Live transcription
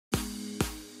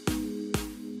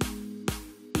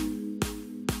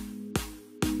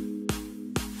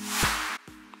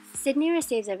Sydney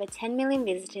receives over 10 million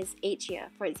visitors each year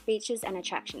for its beaches and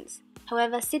attractions.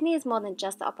 However, Sydney is more than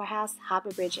just the Opera House, Harbour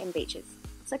Bridge and beaches.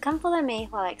 So come follow me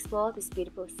while I explore this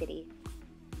beautiful city.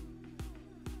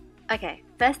 Okay,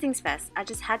 first things first, I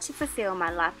just had to fulfill my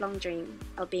lifelong dream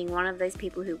of being one of those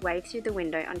people who wave through the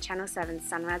window on Channel 7's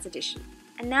Sunrise Edition.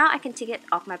 And now I can tick it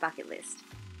off my bucket list.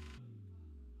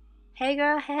 Hey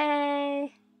girl,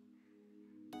 hey!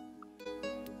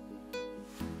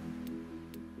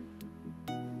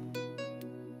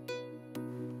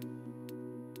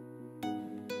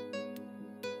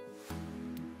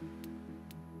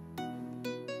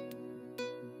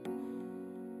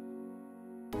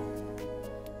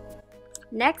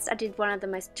 Next, I did one of the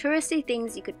most touristy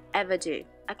things you could ever do.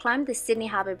 I climbed the Sydney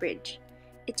Harbour Bridge.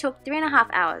 It took 3.5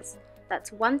 hours.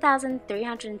 That's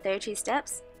 1,332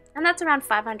 steps, and that's around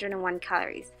 501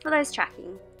 calories for those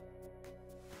tracking.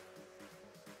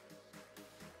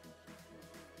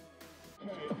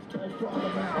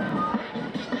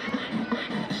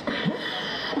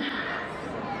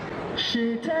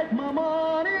 She take my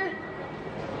money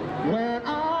when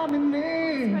I'm in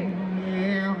need.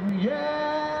 Yeah.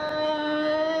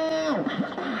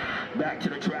 Back to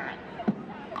the track.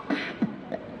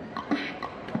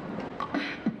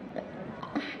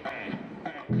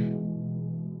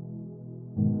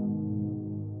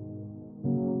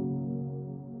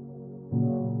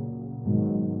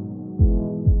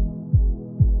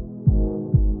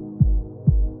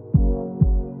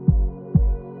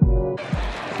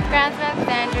 Grounds of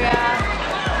Alexandria,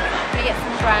 we get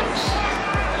some brunch,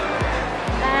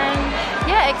 and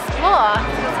yeah, explore.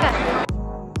 So let's go.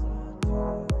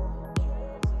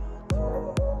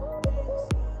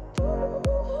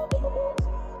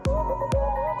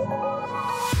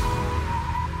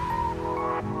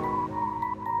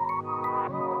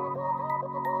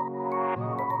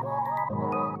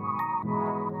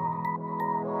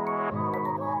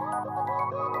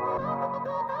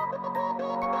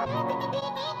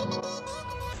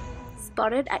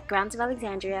 Spotted at Grounds of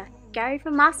Alexandria, Gary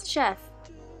from MasterChef.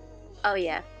 Oh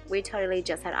yeah, we totally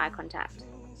just had eye contact.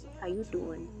 How you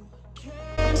doing?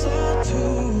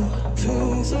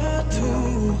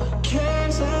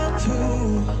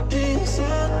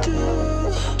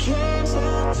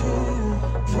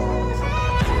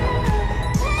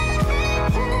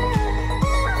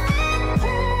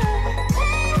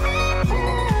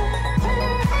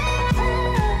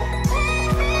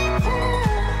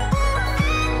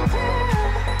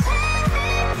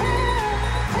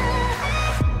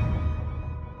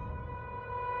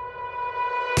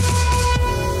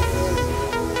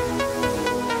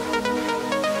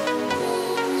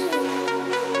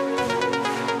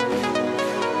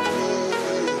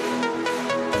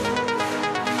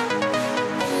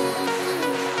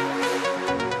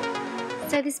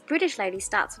 So this British lady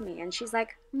starts with me and she's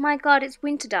like, my god, it's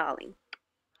winter, darling.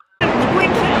 It's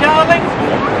winter, darling!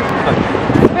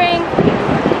 Spring!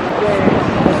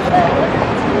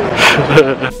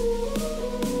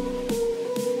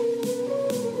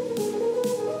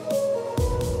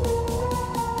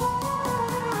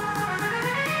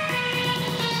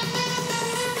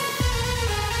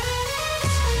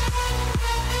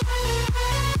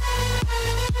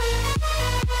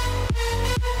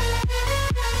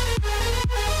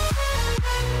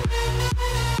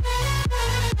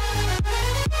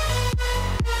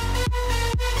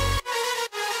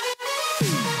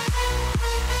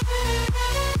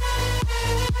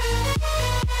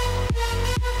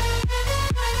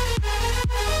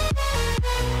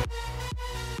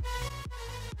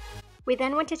 We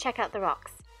then went to check out the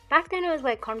rocks. Back then it was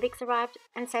where convicts arrived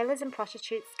and sailors and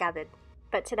prostitutes gathered.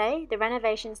 But today, the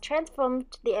renovations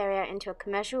transformed the area into a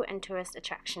commercial and tourist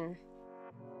attraction.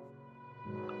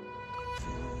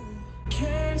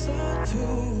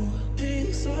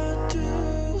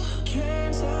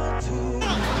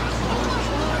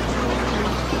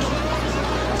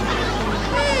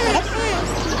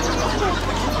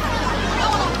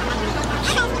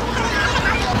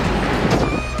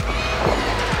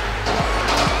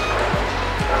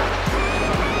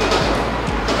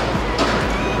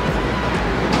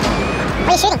 What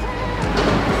are you shooting?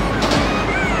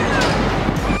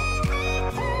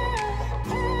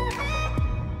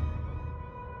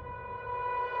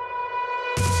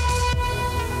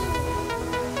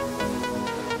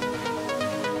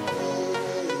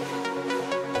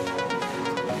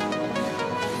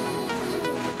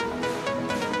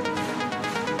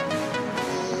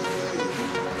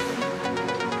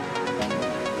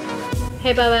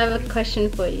 Hey Bob, I have a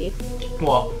question for you.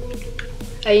 What?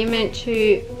 Are you meant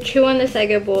to chew on the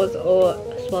sago balls or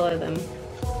swallow them?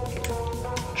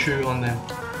 Chew on them.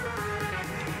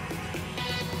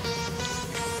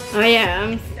 Oh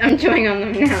yeah, I'm chewing on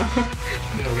them now.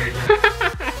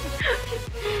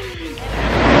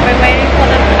 We're waiting for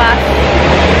the bus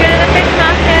to go to the fish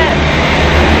market.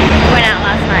 We went out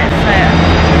last night, so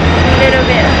a little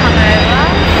bit hungover.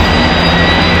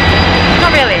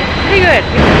 Not really, pretty good.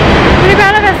 Pretty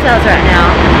proud of ourselves right now.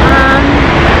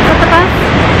 Is that the bus?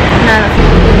 No, that's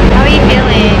not. How are you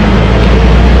feeling?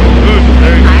 Good,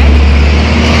 very good. Hi?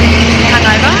 You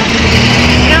hungover?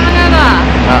 You're not hungover? No.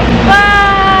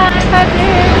 Wow, I thought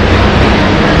you.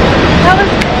 That was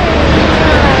good.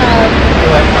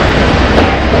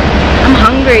 I'm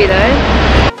hungry though.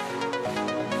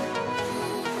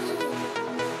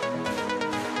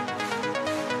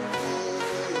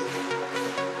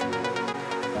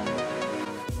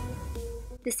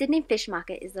 The Sydney Fish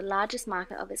Market is the largest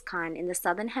market of its kind in the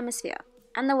Southern Hemisphere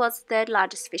and the world's third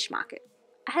largest fish market.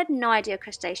 I had no idea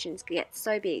crustaceans could get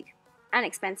so big and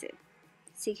expensive.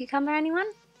 Sea cucumber, anyone?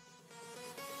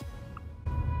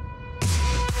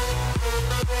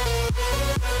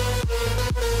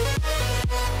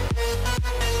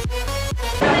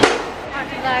 I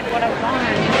like what I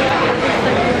want.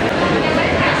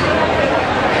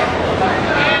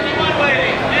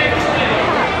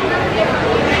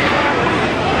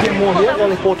 Get more here,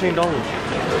 only $14.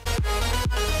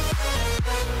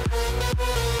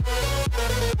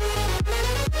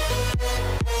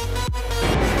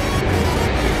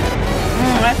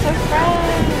 That's so fresh.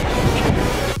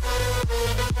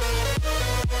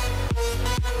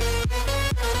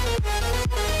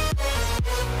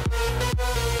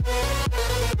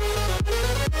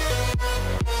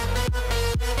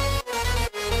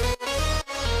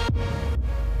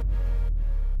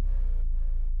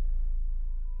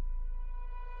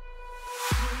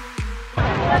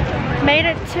 Made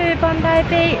it to Bondi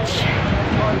Beach.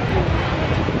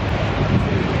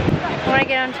 I want to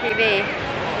get on TV,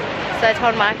 so I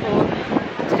told Michael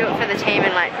to do it for the team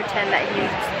and like pretend that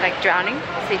he's like drowning,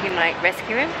 so you can like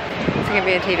rescue him, so he can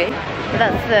be on TV. But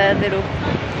that's the little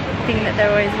thing that they're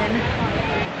always in.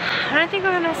 I don't think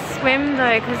I'm gonna swim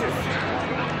though, because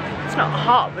it's not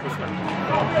hot, but it's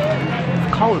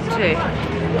cold too.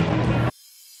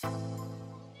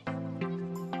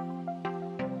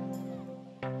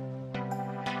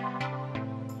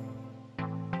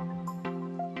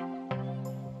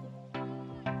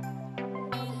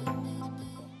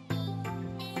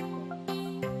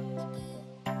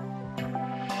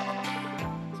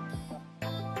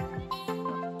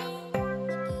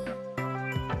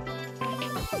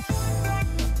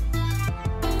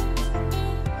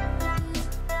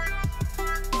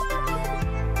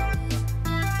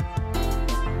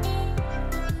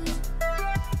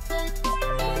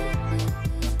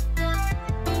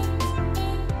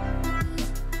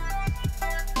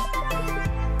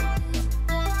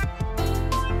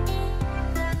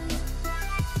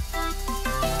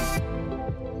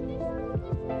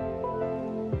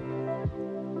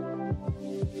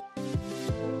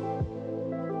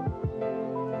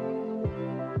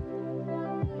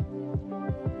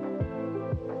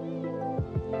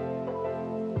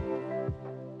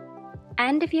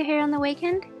 And if you're here on the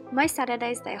weekend, most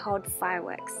Saturdays they hold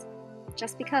fireworks.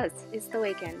 Just because it's the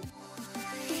weekend.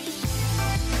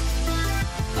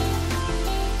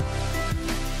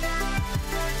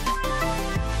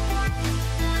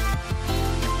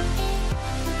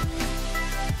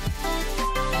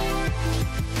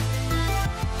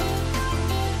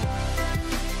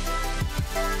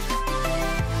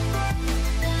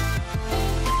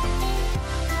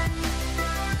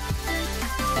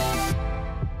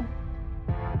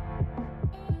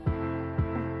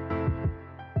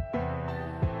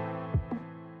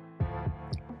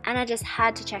 And I just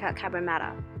had to check out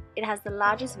Cabramatta. It has the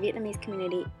largest Vietnamese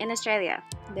community in Australia.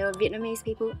 There were Vietnamese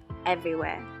people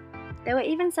everywhere. They were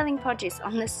even selling produce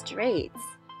on the streets.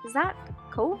 Is that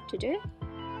cool to do?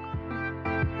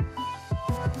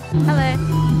 Hello.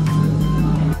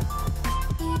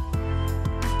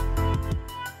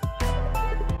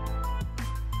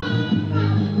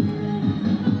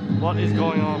 What is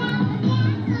going on?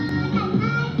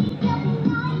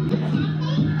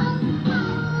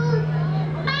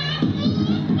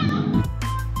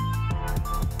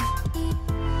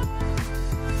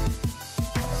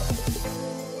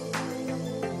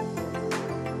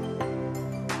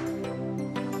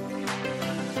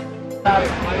 I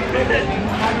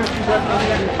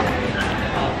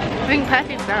think Perth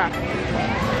is better.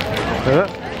 Yeah.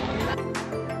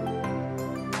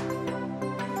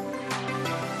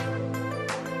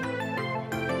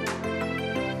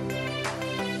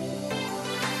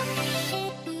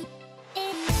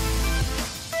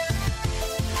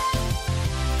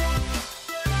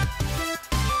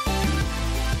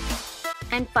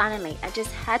 And finally, I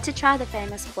just had to try the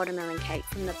famous watermelon cake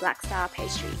from the Black Star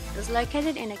Pastry. It was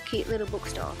located in a cute little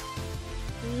bookstore.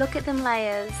 Look at them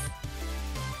layers.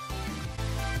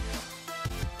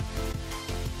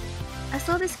 I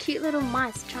saw this cute little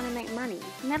mice trying to make money,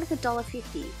 and they're like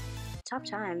 $1.50. Tough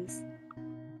times.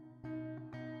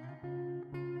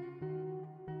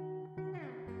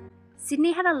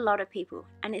 Sydney had a lot of people,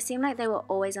 and it seemed like they were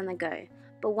always on the go.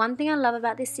 But one thing I love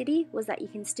about this city was that you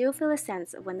can still feel a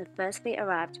sense of when the first fleet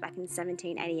arrived back in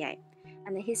 1788,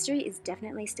 and the history is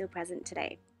definitely still present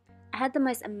today. I had the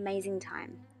most amazing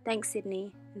time. Thanks,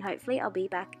 Sydney, and hopefully I'll be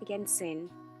back again soon.